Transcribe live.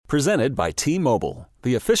Presented by T-Mobile,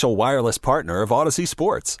 the official wireless partner of Odyssey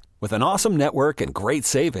Sports. With an awesome network and great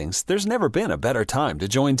savings, there's never been a better time to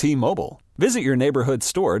join T-Mobile. Visit your neighborhood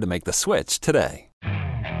store to make the switch today.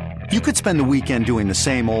 You could spend the weekend doing the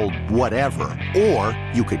same old whatever, or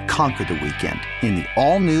you could conquer the weekend in the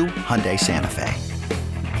all-new Hyundai Santa Fe.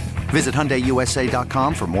 Visit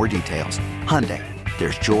HyundaiUSA.com for more details. Hyundai,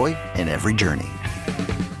 there's joy in every journey.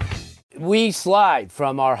 We slide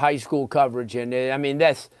from our high school coverage, and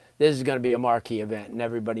this is going to be a marquee event, and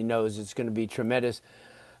everybody knows it's going to be tremendous,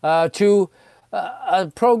 to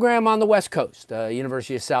a program on the West Coast,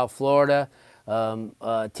 University of South Florida,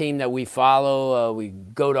 a team that we follow. We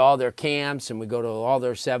go to all their camps, and we go to all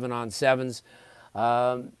their 7-on-7s.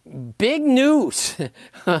 Big news.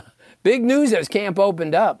 Big news as camp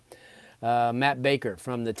opened up. Matt Baker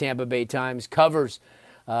from the Tampa Bay Times covers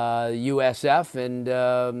USF.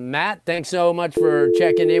 And Matt, thanks so much for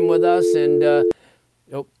checking in with us. And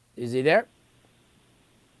is he there?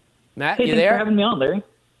 Matt, hey, you thanks there? For having me on, Larry.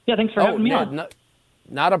 Yeah, thanks for having me on. No,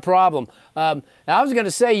 not a problem. I was going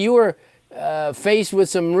to say you were faced with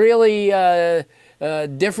some really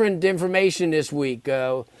different information this week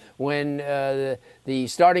when the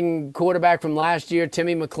starting quarterback from last year,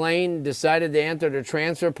 Timmy McClain, decided to enter the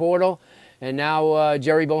transfer portal, and now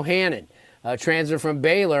Jerry Bohannon, transfer from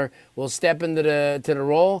Baylor, will step into the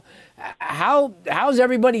role. How's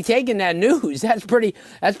everybody taking that news? That's pretty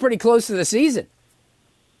close to the season.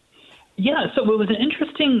 Yeah, so it was an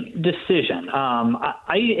interesting decision.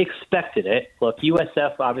 I expected it. Look,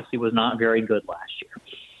 USF obviously was not very good last year,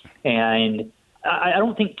 and I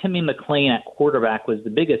don't think Timmy McClain at quarterback was the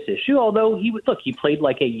biggest issue, although he played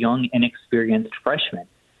like a young, inexperienced freshman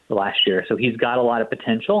last year. So he's got a lot of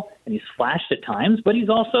potential, and he's flashed at times, but he's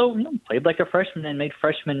also played like a freshman and made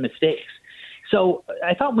freshman mistakes. So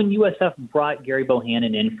I thought when USF brought Gary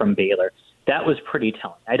Bohannon in from Baylor, that was pretty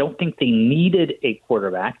telling. I don't think they needed a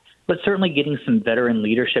quarterback, but certainly getting some veteran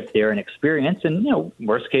leadership there and experience. And,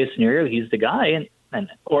 worst case scenario, he's the guy,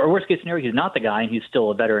 or worst case scenario, he's not the guy, and he's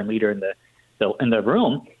still a veteran leader in the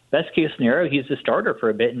room. Best case scenario, he's the starter for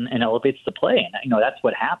a bit and elevates the play. And, that's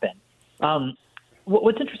what happened.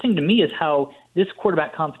 What's interesting to me is how this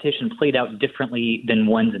quarterback competition played out differently than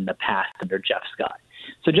ones in the past under Jeff Scott.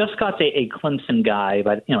 So Jeff Scott's a Clemson guy,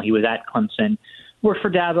 but, he was at Clemson. Worked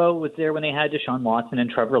for Dabo, was there when they had Deshaun Watson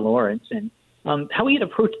and Trevor Lawrence. And how he had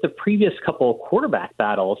approached the previous couple quarterback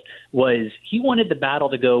battles was he wanted the battle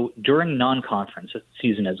to go during non-conference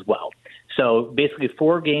season as well. So basically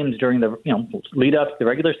 4 games during the lead up to the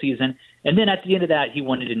regular season, and then at the end of that, he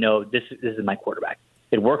wanted to know this is my quarterback.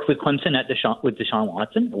 It worked with Clemson with Deshaun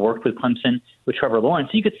Watson. It worked with Clemson with Trevor Lawrence.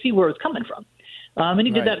 So you could see where it was coming from. And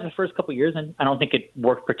he did that in the first couple of years, and I don't think it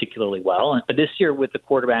worked particularly well. But this year with the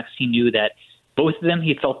quarterbacks, he knew that both of them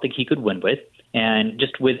he felt like he could win with. And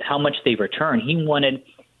just with how much they return, he wanted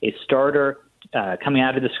a starter coming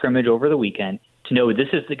out of the scrimmage over the weekend to know this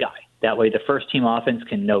is the guy. That way the first-team offense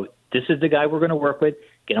can know this is the guy we're going to work with,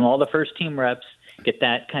 get him all the first-team reps, get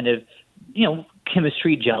that kind of,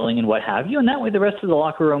 chemistry gelling and what have you. And that way the rest of the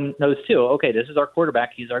locker room knows too, okay, this is our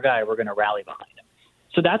quarterback. He's our guy. We're going to rally behind him.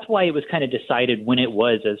 So that's why it was kind of decided when it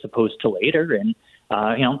was as opposed to later. And,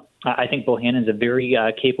 I think Bohannon's a very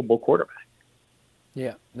capable quarterback.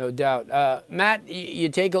 Yeah, no doubt. Matt, you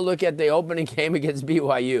take a look at the opening game against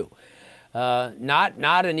BYU.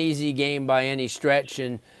 Not an easy game by any stretch,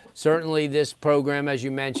 and certainly this program, as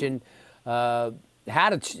you mentioned, had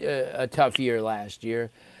a tough year last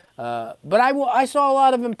year. But I saw a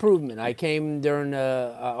lot of improvement. I came during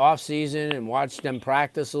the off season and watched them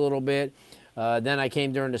practice a little bit. Then I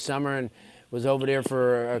came during the summer and was over there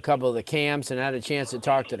for a couple of the camps and had a chance to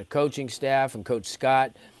talk to the coaching staff and Coach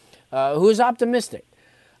Scott, who is optimistic,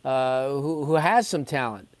 who has some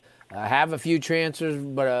talent, have a few transfers,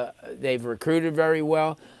 but they've recruited very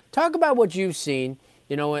well. Talk about what you've seen,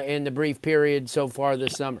 in the brief period so far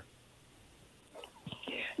this summer.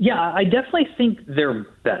 Yeah, I definitely think they're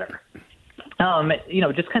better.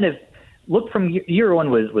 Just kind of look from year one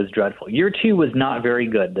was dreadful. Year 2 was not very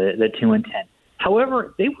good, the 2-10.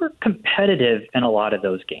 However, they were competitive in a lot of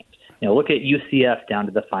those games. Look at UCF down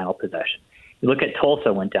to the final possession. You look at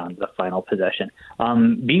Tulsa went down to the final possession.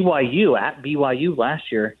 BYU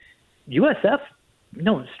last year, USF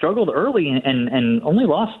struggled early and only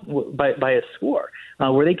lost by a score,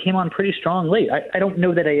 where they came on pretty strong late. I don't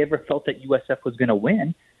know that I ever felt that USF was going to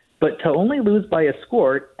win, but to only lose by a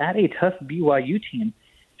score at a tough BYU team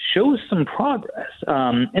shows some progress.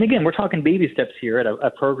 And again, we're talking baby steps here at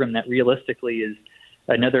a program that realistically is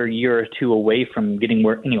another year or two away from getting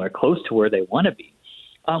anywhere close to where they want to be.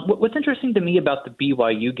 What's interesting to me about the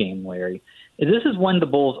BYU game, Larry, This is one the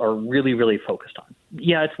Bulls are really, really focused on.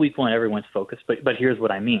 Yeah, it's week one. Everyone's focused. But here's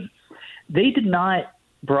what I mean. They did not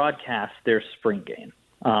broadcast their spring game.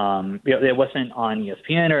 It wasn't on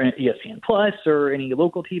ESPN or ESPN Plus or any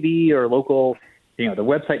local TV or local, the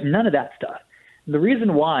website, none of that stuff. The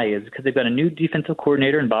reason why is because they've got a new defensive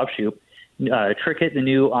coordinator in Bob Shoop, Trickett, the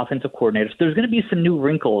new offensive coordinator. So there's going to be some new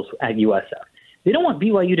wrinkles at USF. They don't want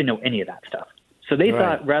BYU to know any of that stuff. So they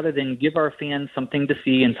thought rather than give our fans something to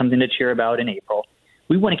see and something to cheer about in April,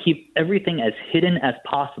 we want to keep everything as hidden as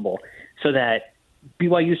possible so that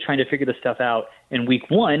BYU is trying to figure this stuff out in week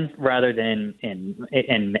one rather than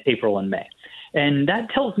in April and May. And that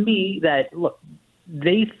tells me that, look,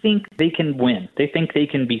 they think they can win. They think they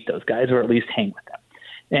can beat those guys or at least hang with them.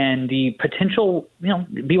 And the potential,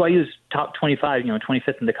 BYU's top 25,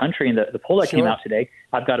 25th in the country, and the poll that came out today,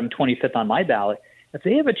 I've got them 25th on my ballot. If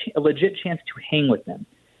they have a legit chance to hang with them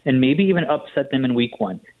and maybe even upset them in week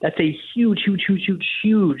one, that's a huge, huge, huge, huge,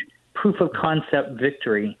 huge proof of concept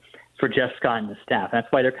victory for Jeff Scott and the staff. That's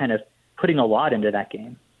why they're kind of putting a lot into that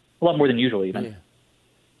game, a lot more than usual even. Yeah.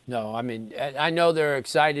 No, I mean, I know they're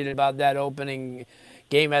excited about that opening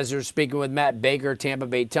game as they're speaking with Matt Baker, Tampa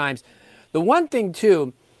Bay Times. The one thing,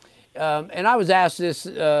 too, and I was asked this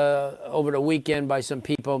over the weekend by some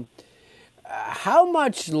people, how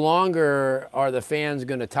much longer are the fans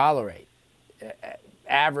going to tolerate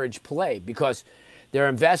average play? Because they're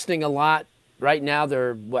investing a lot. Right now,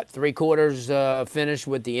 they're, three-quarters finished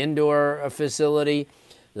with the indoor facility.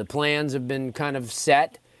 The plans have been kind of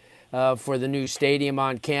set for the new stadium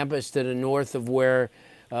on campus to the north of where,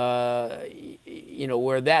 where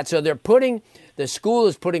that. So the school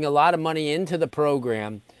is putting a lot of money into the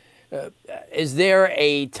program. Is there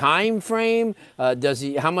a time frame?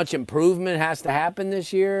 How much improvement has to happen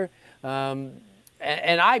this year? And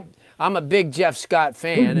I'm a big Jeff Scott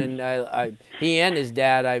fan, and he and his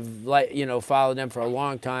dad, I've followed them for a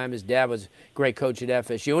long time. His dad was a great coach at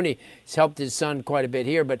FSU, and he's helped his son quite a bit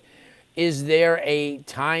here. But is there a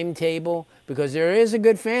timetable? Because there is a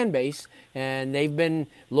good fan base, and they've been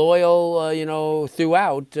loyal,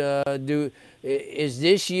 throughout. Is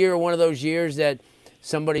this year one of those years that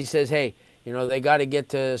somebody says, hey, they got to get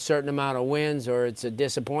to a certain amount of wins or it's a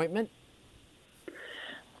disappointment?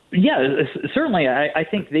 Yeah, certainly. I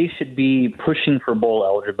think they should be pushing for bowl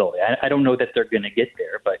eligibility. I don't know that they're going to get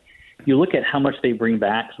there, but you look at how much they bring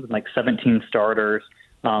back, something like 17 starters.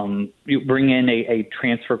 You bring in a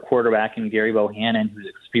transfer quarterback in Gary Bohannon, who's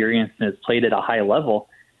experienced and has played at a high level.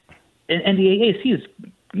 And the AAC is,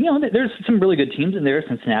 there's some really good teams in there,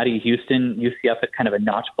 Cincinnati, Houston, UCF at kind of a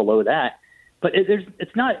notch below that. But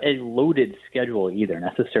it's not a loaded schedule either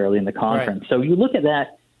necessarily in the conference. Right. So you look at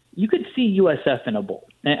that, you could see USF in a bowl.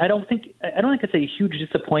 And I don't think it's a huge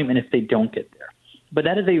disappointment if they don't get there. But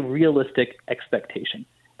that is a realistic expectation.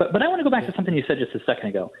 But I want to go back to something you said just a second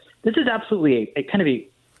ago. This is absolutely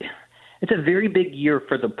it's a very big year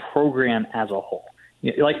for the program as a whole.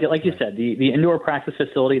 Like you said, the indoor practice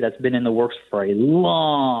facility that's been in the works for a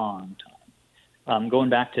long time,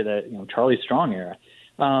 going back to the Charlie Strong era.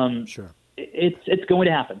 Sure. It's going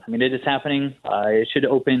to happen. I mean, it is happening. It should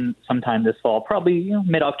open sometime this fall, probably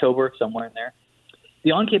mid-October, somewhere in there.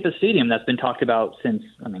 The on-campus stadium that's been talked about since,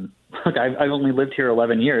 look, I've only lived here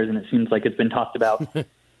 11 years, and it seems like it's been talked about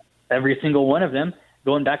every single one of them,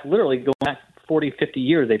 going back 40, 50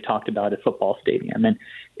 years they've talked about a football stadium. And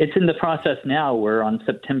it's in the process now where on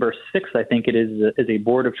September 6th, I think it is a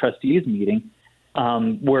Board of Trustees meeting,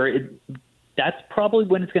 where that's probably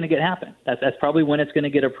when it's going to happen. That's probably when it's going to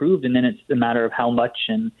get approved, and then it's a matter of how much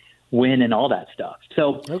and when and all that stuff.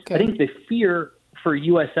 So I think the fear for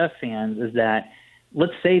USF fans is that,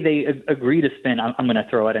 let's say they agree to spend, I'm going to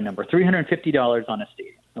throw out a number, $350 on a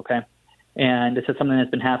stadium, okay? And this is something that's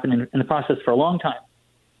been happening in the process for a long time.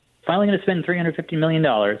 Finally going to spend $350 million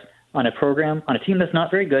on a program, on a team that's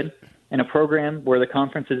not very good, and a program where the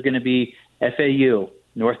conference is going to be FAU,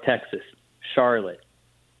 North Texas, Charlotte,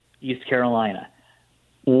 East Carolina.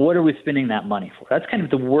 What are we spending that money for? That's kind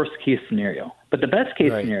of the worst case scenario. But the best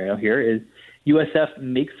case scenario here is USF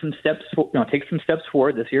makes some steps, takes some steps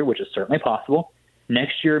forward this year, which is certainly possible.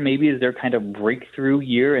 Next year maybe is their kind of breakthrough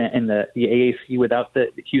year in the AAC without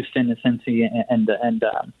the Houston and Cincy and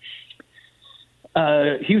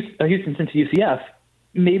Houston, Cincy, UCF.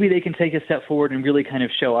 Maybe they can take a step forward and really kind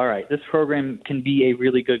of show, all right, this program can be a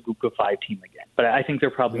really good Group of 5 team again. But I think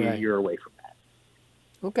they're probably a year away from that.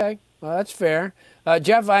 Okay, well, that's fair.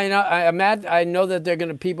 Jeff, I know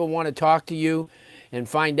that people want to talk to you and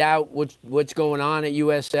find out what's going on at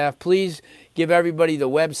USF. Please give everybody the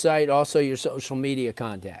website, also your social media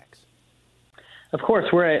contacts. Of course,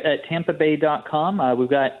 we're at tampabay.com. We've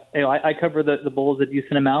got, I cover the Bulls a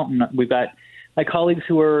decent amount, and we've got my colleagues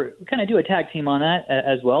who are kind of do a tag team on that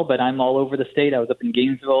as well, but I'm all over the state. I was up in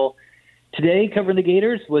Gainesville today covering the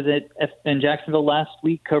Gators, was in Jacksonville last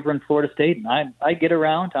week covering Florida State, and I get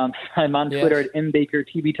around. I'm on Twitter at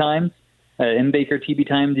MBakerTBTimes.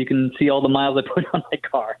 MBakerTBTimes, you can see all the miles I put on my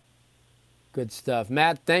car. Good stuff.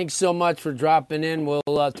 Matt, thanks so much for dropping in.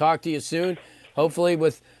 We'll talk to you soon, hopefully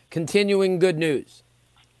with continuing good news.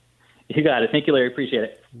 You got it. Thank you, Larry. Appreciate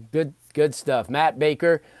it. Good stuff. Matt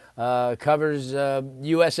Baker covers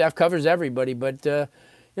USF, covers everybody, but good.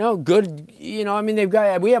 I mean,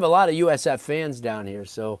 we have a lot of USF fans down here,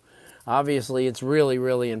 so obviously it's really,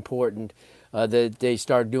 really important that they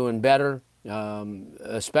start doing better,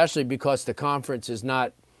 especially because the conference is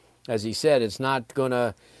not, as he said, it's not going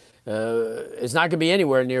to be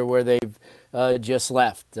anywhere near where they've just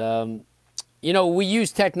left. We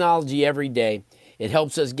use technology every day. It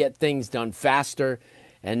helps us get things done faster,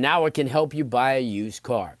 and now it can help you buy a used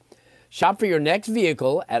car. Shop for your next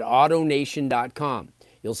vehicle at AutoNation.com.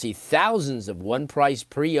 You'll see thousands of one-price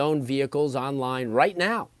pre-owned vehicles online right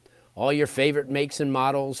now. All your favorite makes and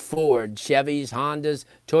models, Ford, Chevys, Hondas,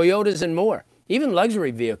 Toyotas, and more. Even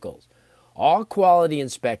luxury vehicles. All quality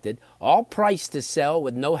inspected, all priced to sell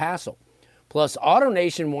with no hassle. Plus,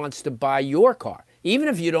 AutoNation wants to buy your car, even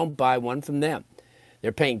if you don't buy one from them.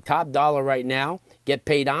 They're paying top dollar right now, get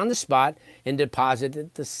paid on the spot, and deposit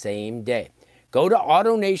it the same day. Go to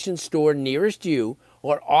AutoNation store nearest you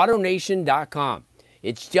or AutoNation.com.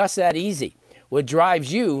 It's just that easy. What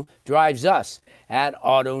drives you drives us at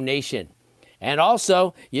AutoNation. And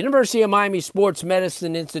also, University of Miami Sports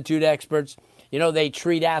Medicine Institute experts, they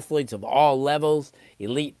treat athletes of all levels,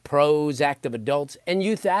 elite pros, active adults, and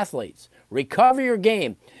youth athletes. Recover your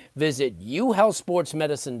game. Visit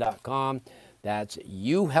uhealthsportsmedicine.com. That's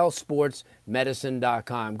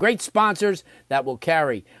uhealthsportsmedicine.com. Great sponsors that will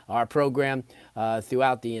carry our program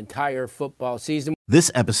throughout the entire football season.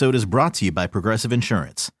 This episode is brought to you by Progressive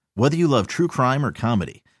Insurance. Whether you love true crime or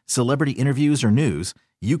comedy, celebrity interviews or news,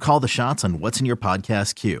 you call the shots on what's in your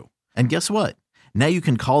podcast queue. And guess what? Now you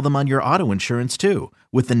can call them on your auto insurance too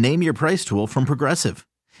with the Name Your Price tool from Progressive.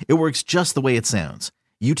 It works just the way it sounds.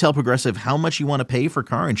 You tell Progressive how much you want to pay for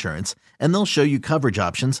car insurance, and they'll show you coverage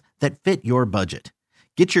options that fit your budget.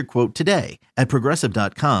 Get your quote today at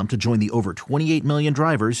Progressive.com to join the over 28 million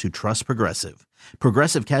drivers who trust Progressive.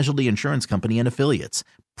 Progressive Casualty Insurance Company and Affiliates.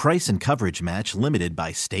 Price and coverage match limited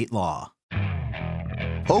by state law.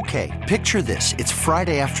 Okay, picture this. It's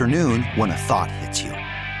Friday afternoon when a thought hits you.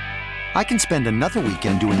 I can spend another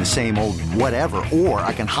weekend doing the same old whatever, or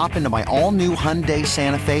I can hop into my all-new Hyundai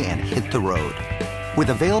Santa Fe and hit the road. With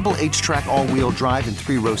available H-Track all-wheel drive and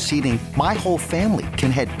 3-row seating, my whole family can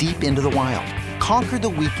head deep into the wild. Conquer the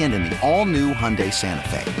weekend in the all-new Hyundai Santa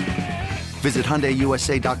Fe. Visit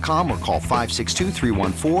HyundaiUSA.com or call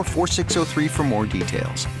 562-314-4603 for more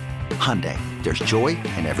details. Hyundai, there's joy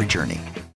in every journey.